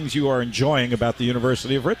some things you are enjoying about the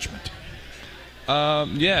University of Richmond?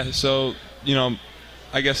 So,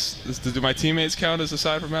 I guess, do my teammates count as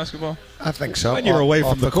aside from basketball? I think so. When you're away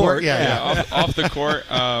from the court. Yeah, off the court.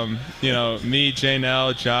 Me,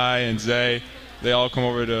 Janelle, Jai, and Zay, they all come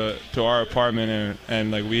over to our apartment,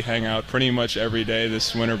 and like we hang out pretty much every day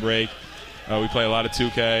this winter break. We play a lot of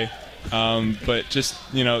 2K. But just,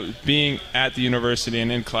 being at the university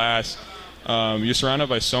and in class, you're surrounded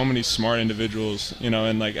by so many smart individuals,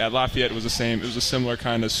 and like at Lafayette it was the same. It was a similar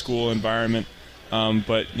kind of school environment.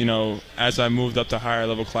 But, as I moved up to higher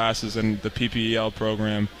level classes and the PPEL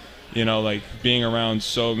program, like being around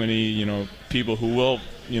so many, people who will,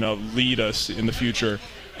 lead us in the future,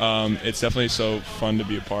 it's definitely so fun to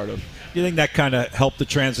be a part of. You think that kind of helped the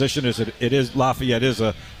transition? Lafayette is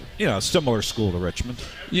a, similar school to Richmond?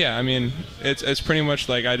 Yeah, I mean, it's pretty much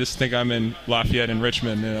like I just think I'm in Lafayette and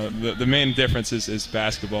Richmond. The main difference is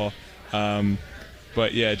basketball.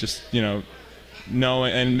 But, yeah, just,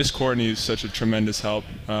 knowing, and Miss Courtney is such a tremendous help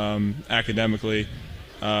academically.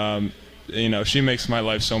 She makes my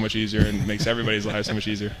life so much easier and makes everybody's life so much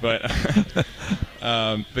easier. But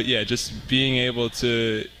yeah, just being able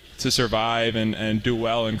to survive and do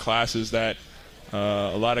well in classes that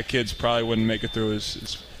a lot of kids probably wouldn't make it through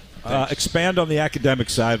is expand on the academic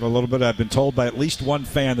side a little bit. I've been told by at least one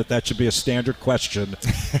fan that should be a standard question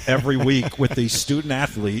every week with the student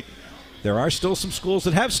athlete. There are still some schools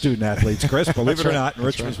that have student athletes, Chris, believe it or not, and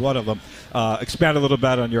Richmond's one of them. Expand a little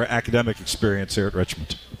bit on your academic experience here at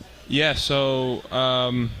Richmond. Yeah, so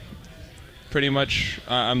pretty much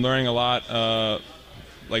I'm learning a lot,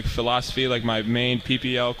 like philosophy. Like my main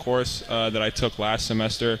PPL course that I took last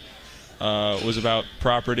semester was about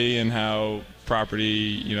property and how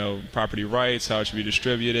property rights, how it should be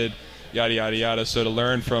distributed, yada, yada, yada. So to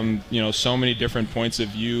learn from, so many different points of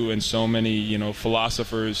view and so many,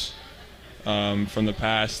 philosophers from the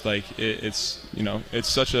past, like it's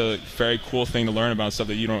such a very cool thing to learn about, stuff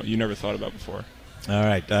that you never thought about before. All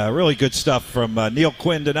right, really good stuff from Neil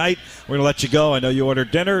Quinn tonight. We're going to let you go. I know you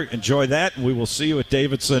ordered dinner. Enjoy that, and we will see you at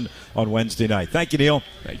Davidson on Wednesday night. Thank you, Neil.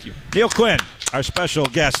 Thank you. Neil Quinn, our special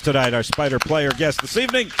guest tonight, our Spider player guest this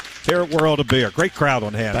evening here at World of Beer. Great crowd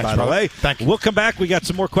on hand, by the way. Thank you. We'll come back. We got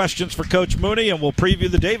some more questions for Coach Mooney, and we'll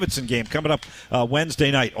preview the Davidson game coming up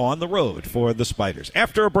Wednesday night on the road for the Spiders.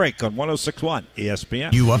 After a break on 106.1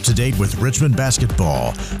 ESPN. You up to date with Richmond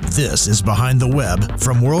basketball. This is Behind the Web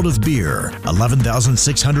from World of Beer,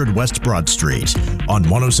 11,600 West Broad Street on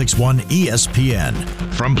 106.1 ESPN.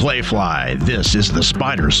 From Playfly, this is the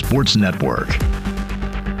Spiders Sports Network.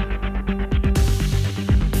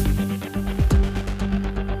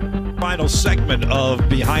 Final segment of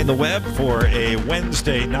Behind the Web for a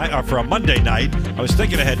Wednesday night, or for a Monday night. I was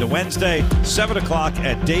thinking ahead to Wednesday, 7 o'clock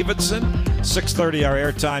at Davidson, 6:30 our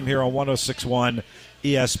airtime here on 106.1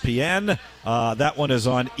 ESPN. That one is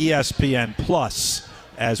on ESPN Plus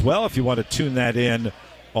as well, if you want to tune that in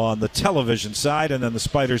on the television side. And then the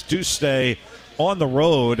Spiders do stay on the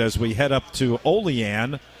road as we head up to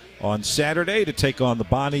Olean on Saturday to take on the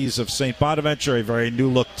Bonnies of St. Bonaventure, a very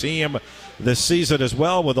new-look team this season as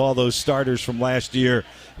well, with all those starters from last year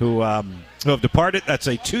who have departed. That's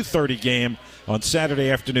a 2:30 game on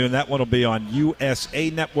Saturday afternoon. That one will be on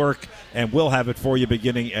USA Network, and we'll have it for you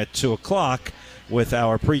beginning at 2 o'clock with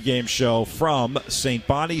our pregame show from St.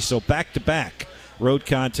 Bonnie. So back-to-back road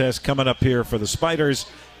contest coming up here for the Spiders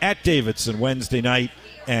at Davidson Wednesday night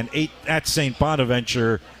and 8 at St.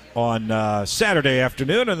 Bonaventure on Saturday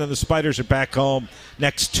afternoon, and then the Spiders are back home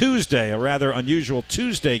next Tuesday, a rather unusual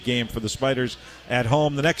Tuesday game for the Spiders at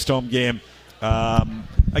home, the next home game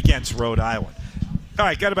against Rhode Island. All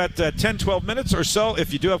right, got about 10, 12 minutes or so.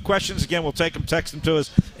 If you do have questions, again, we'll take them. Text them to us,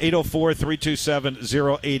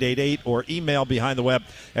 804-327-0888, or email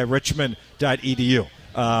behindtheweb@richmond.edu.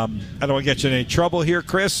 I don't want to get you in any trouble here,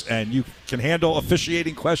 Chris, and you can handle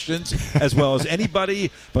officiating questions as well as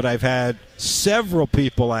anybody, but I've had several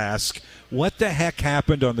people ask, what the heck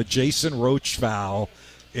happened on the Jason Roach foul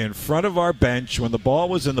in front of our bench when the ball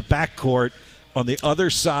was in the backcourt on the other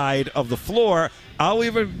side of the floor? I'll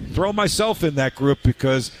even throw myself in that group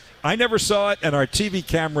because I never saw it, and our TV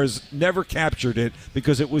cameras never captured it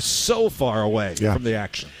because it was so far away from the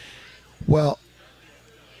action. Well,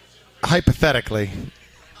 hypothetically,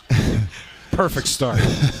 perfect start.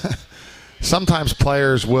 Sometimes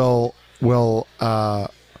players will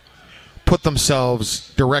put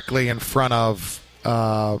themselves directly in front of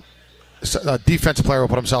a defensive player will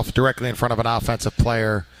put himself directly in front of an offensive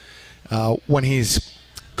player when he's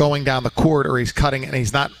going down the court or he's cutting, and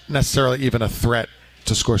he's not necessarily even a threat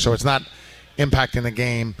to score. So it's not impacting the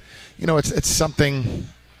game. It's something.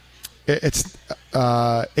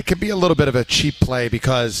 It can be a little bit of a cheap play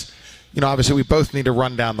because, obviously we both need to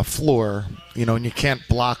run down the floor, and you can't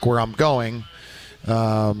block where I'm going.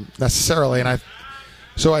 necessarily, and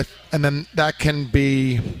then that can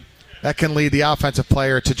lead the offensive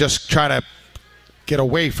player to just try to get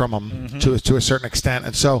away from him to a certain extent,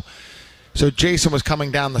 and so Jason was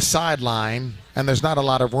coming down the sideline, and there's not a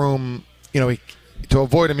lot of room, to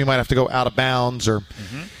avoid him. You might have to go out of bounds, or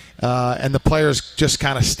and the players just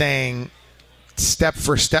kind of staying step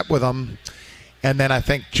for step with him. And then I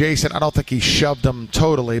think Jason, I don't think he shoved him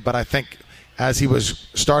totally, but I think as he was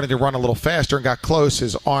starting to run a little faster and got close,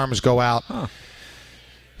 his arms go out.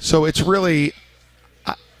 So it's really,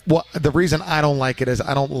 the reason I don't like it is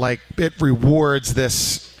I don't like it rewards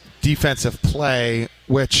this defensive play,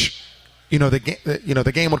 which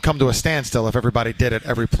the game would come to a standstill if everybody did it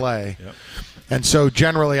every play. Yep. And so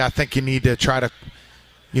generally, I think you need to try to,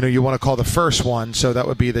 you want to call the first one. So that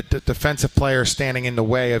would be the defensive player standing in the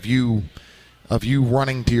way of you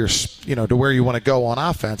running to your, to where you want to go on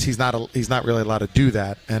offense. He's not really allowed to do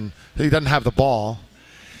that, and he doesn't have the ball.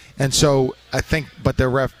 And so I think, but the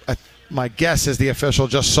ref, my guess is the official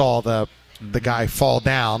just saw the guy fall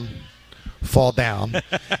down,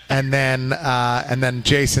 and then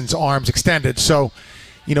Jason's arms extended. So,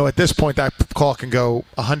 at this point, that call can go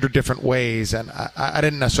 100 different ways, and I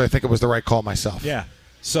didn't necessarily think it was the right call myself. Yeah.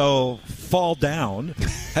 So, fall down,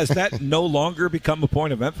 has that no longer become a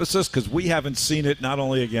point of emphasis? Because we haven't seen it not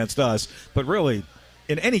only against us, but really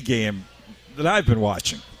in any game that I've been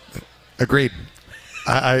watching. Agreed.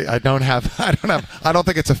 I don't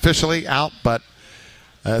think it's officially out, but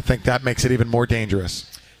I think that makes it even more dangerous.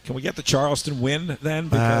 Can we get the Charleston win then?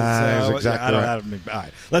 Because exactly all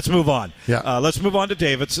right, let's move on. Yeah. Let's move on to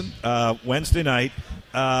Davidson. Wednesday night.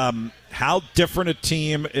 How different a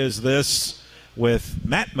team is this with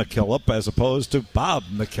Matt McKillop as opposed to Bob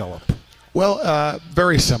McKillop? Well,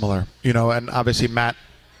 very similar, and obviously Matt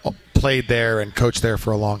played there and coached there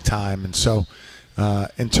for a long time. And so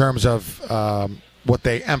in terms of what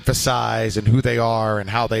they emphasize and who they are and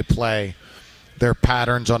how they play, their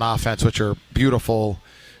patterns on offense, which are beautiful,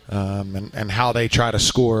 and how they try to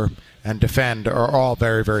score and defend are all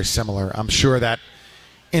very, very similar. I'm sure that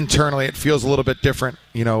internally it feels a little bit different,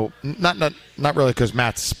 not really because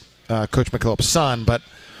Matt's Coach McKillop's son, but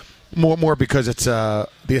more because it's the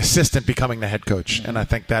assistant becoming the head coach. And I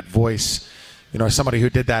think that voice, as somebody who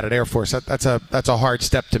did that at Air Force, that's a hard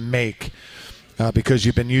step to make because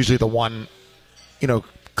you've been usually the one,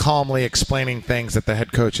 calmly explaining things that the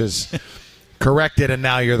head coach has corrected, and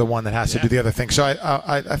now you're the one that has to do the other thing. So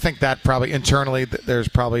I think that probably internally there's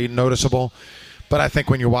probably noticeable, but I think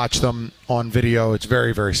when you watch them on video, it's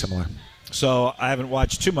very, very similar. So I haven't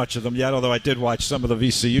watched too much of them yet, although I did watch some of the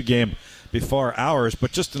VCU game before ours.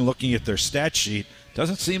 But just in looking at their stat sheet,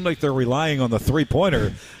 doesn't seem like they're relying on the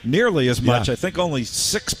three-pointer nearly as much. I think only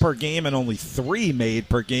 6 per game and only 3 made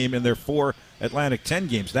per game in their 4 Atlantic 10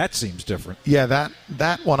 games. That seems different. Yeah,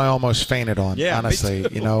 that one I almost fainted on, honestly.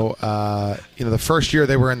 The first year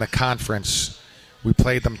they were in the conference, we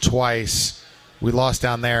played them twice. We lost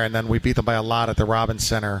down there, and then we beat them by a lot at the Robbins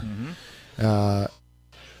Center.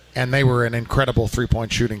 And they were an incredible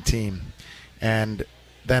three-point shooting team. And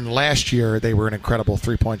then last year they were an incredible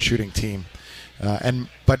three-point shooting team.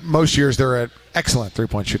 But most years they're an excellent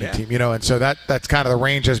three-point shooting team, and so that's kind of the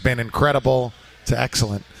range has been incredible to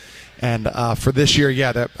excellent. And for this year,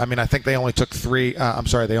 I think they only took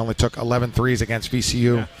 11 threes against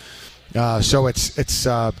VCU. So it's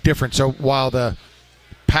different. So while the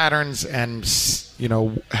patterns and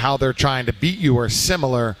how they're trying to beat you are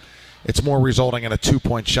similar, it's more resulting in a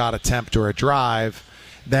 2-point shot attempt or a drive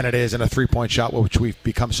than it is in a 3-point shot, which we've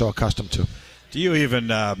become so accustomed to. Do you even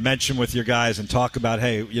mention with your guys and talk about,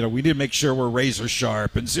 hey, we need to make sure we're razor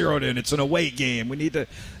sharp and zeroed in? It's an away game. We need to,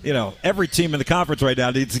 every team in the conference right now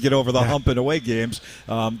needs to get over the hump in away games.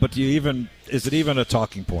 But is it even a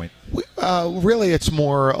talking point? Really, it's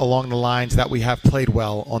more along the lines that we have played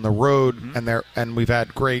well on the road, and we've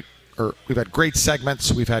had great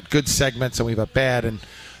segments, we've had good segments, and we've had bad, and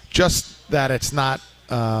just that it's not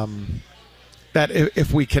that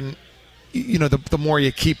if we can, the more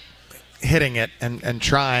you keep hitting it and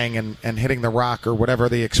trying and hitting the rock or whatever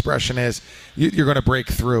the expression is, you're going to break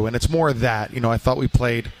through. And it's more that, I thought we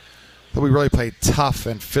really played tough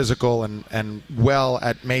and physical and well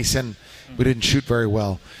at Mason. We didn't shoot very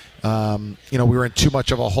well. We were in too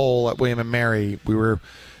much of a hole at William and Mary.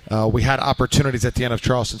 We had opportunities at the end of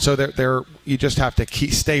Charleston. So you just have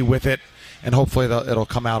to stay with it, and hopefully it'll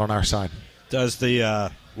come out on our side. Does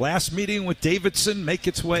the last meeting with Davidson make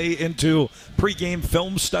its way into pregame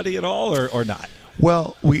film study at all, or not?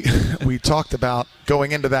 Well, we talked about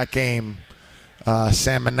going into that game.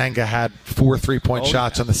 Sam Menenga had 4 3-point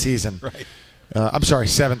shots on the season. Right.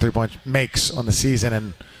 7 3-point makes on the season,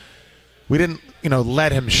 and we didn't.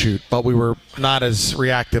 let him shoot, but we were not as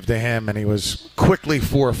reactive to him, and he was quickly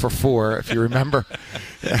 4 for 4, if you remember.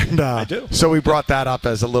 And I do. So we brought that up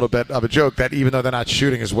as a little bit of a joke, that even though they're not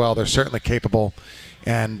shooting as well, they're certainly capable,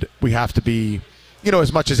 and we have to be,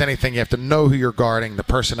 as much as anything, you have to know who you're guarding, the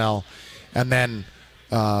personnel, and then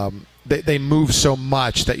they move so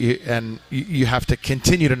much that you have to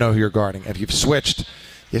continue to know who you're guarding. If you've switched,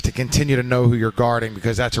 you have to continue to know who you're guarding,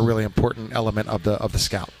 because that's a really important element of the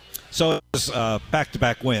scout. So it's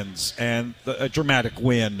back-to-back wins and a dramatic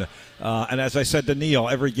win. And as I said to Neil,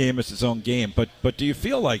 every game is its own game. But do you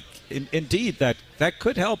feel like, indeed, that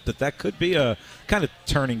could help, that could be a kind of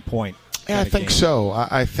turning point? Yeah, I think so.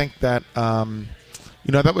 I think that,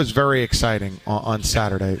 that was very exciting on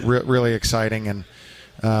Saturday, really exciting. And,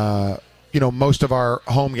 most of our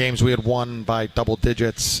home games we had won by double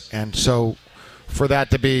digits. And so for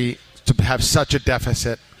that to have such a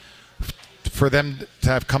deficit, for them to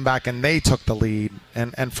have come back and they took the lead,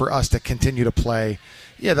 and for us to continue to play,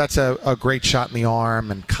 that's a great shot in the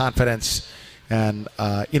arm and confidence. And,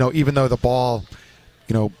 even though the ball,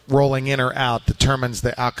 rolling in or out determines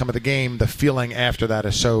the outcome of the game, the feeling after that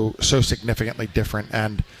is so significantly different.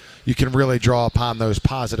 And you can really draw upon those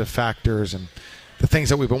positive factors and the things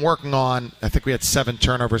that we've been working on. I think we had 7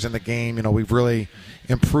 turnovers in the game. We've really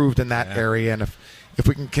improved in that area. And if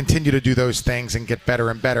we can continue to do those things and get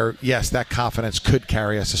better and better, yes, that confidence could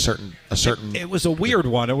carry us a certain. It was a weird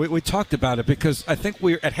one, and we talked about it, because I think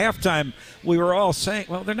at halftime we were all saying,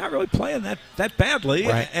 well, they're not really playing that badly,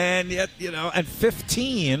 right. And yet and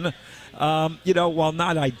 15, while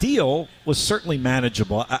not ideal, was certainly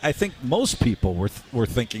manageable. I think most people were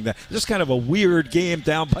thinking that just kind of a weird game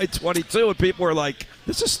down by 22, and people were like,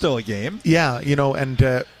 this is still a game. Yeah, and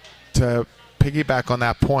to piggyback on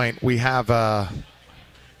that point, we have a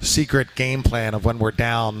secret game plan of when we're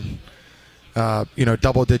down,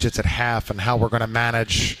 double digits at half, and how we're going to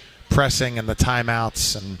manage pressing and the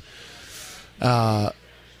timeouts,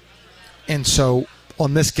 and so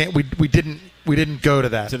on this game we didn't go to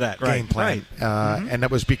that game plan, right. And it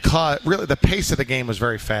was because really the pace of the game was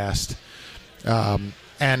very fast,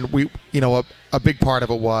 and we, a big part of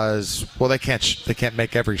it was, well, they can't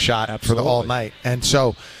make every shot Absolutely. for the all night, and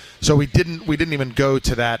so we didn't even go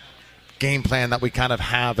to that game plan that we kind of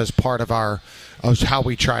have as part of how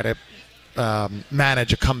we try to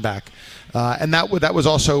manage a comeback, and that was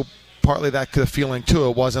also partly the feeling too.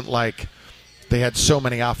 It wasn't like they had so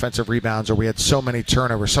many offensive rebounds or we had so many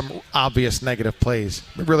turnovers, some obvious negative plays.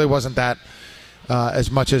 It really wasn't that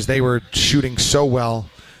as much as they were shooting so well,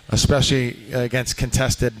 especially against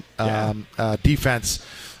contested defense.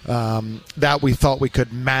 That we thought we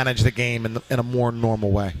could manage the game in a more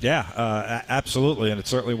normal way. Yeah, absolutely, and it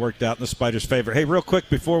certainly worked out in the Spiders' favor. Hey, real quick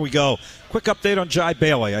before we go, quick update on Jai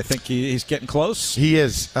Bailey. I think he's getting close. He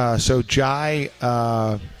is. So Jai,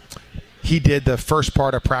 he did the first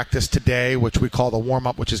part of practice today, which we call the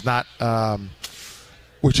warm-up, which is not,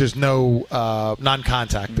 which is no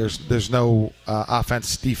non-contact. There's no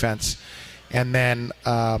offense, defense, and then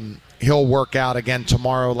he'll work out again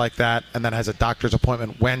tomorrow like that, and then has a doctor's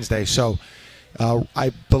appointment Wednesday. So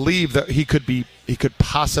I believe that he could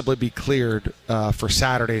possibly be cleared for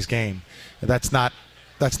Saturday's game. That's not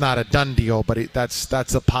a done deal, but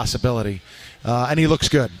that's a possibility. And he looks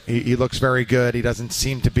good. He looks very good. He doesn't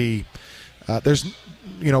seem to be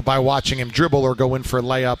by watching him dribble or go in for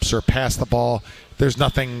layups or pass the ball, there's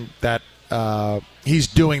nothing that he's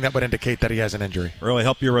doing that would indicate that he has an injury. Really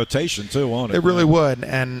help your rotation too, won't it? It really would.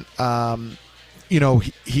 And Jai,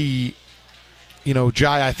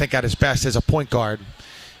 I think at his best is a point guard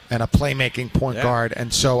and a playmaking point guard,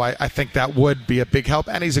 and so I think that would be a big help.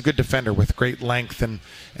 And he's a good defender with great length and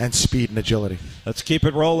speed and agility. Let's keep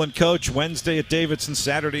it rolling, Coach. Wednesday at Davidson,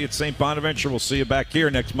 Saturday at St. Bonaventure. We'll see you back here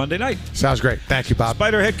next Monday night. Sounds great. Thank you, Bob.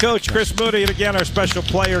 Spider head coach Chris Mooney, and again our special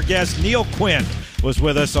player guest Neil Quinn was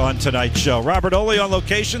with us on tonight's show. Robert Oley on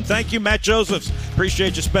location. Thank you, Matt Josephs.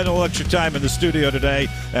 Appreciate you spending a little extra time in the studio today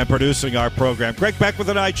and producing our program. Greg Beckwith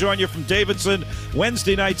and I join you from Davidson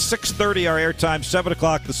Wednesday night, 6:30 our airtime, 7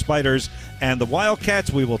 o'clock the Spiders and the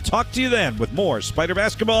Wildcats. We will talk to you then with more Spider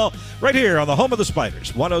basketball right here on the home of the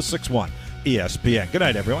Spiders, 106.1 ESPN. Good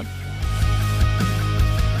night, everyone.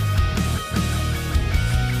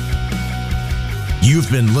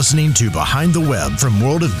 You've been listening to Behind the Web from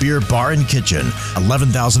World of Beer Bar and Kitchen,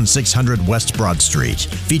 11,600 West Broad Street,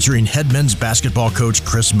 featuring head men's basketball coach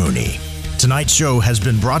Chris Mooney. Tonight's show has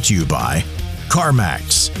been brought to you by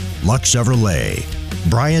CarMax, Lux Chevrolet,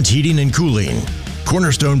 Bryant Heating and Cooling,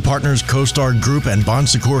 Cornerstone Partners CoStar Group and Bon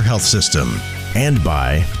Secours Health System, and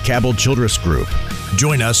by Cabell Childress Group.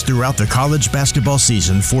 Join us throughout the college basketball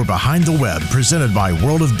season for Behind the Web, presented by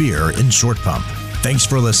World of Beer in Short Pump. Thanks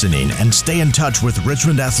for listening, and stay in touch with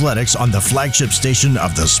Richmond Athletics on the flagship station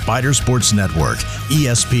of the Spider Sports Network,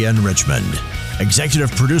 ESPN Richmond.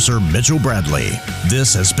 Executive producer Mitchell Bradley.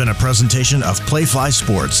 This has been a presentation of Playfly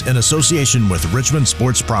Sports in association with Richmond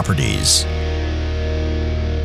Sports Properties.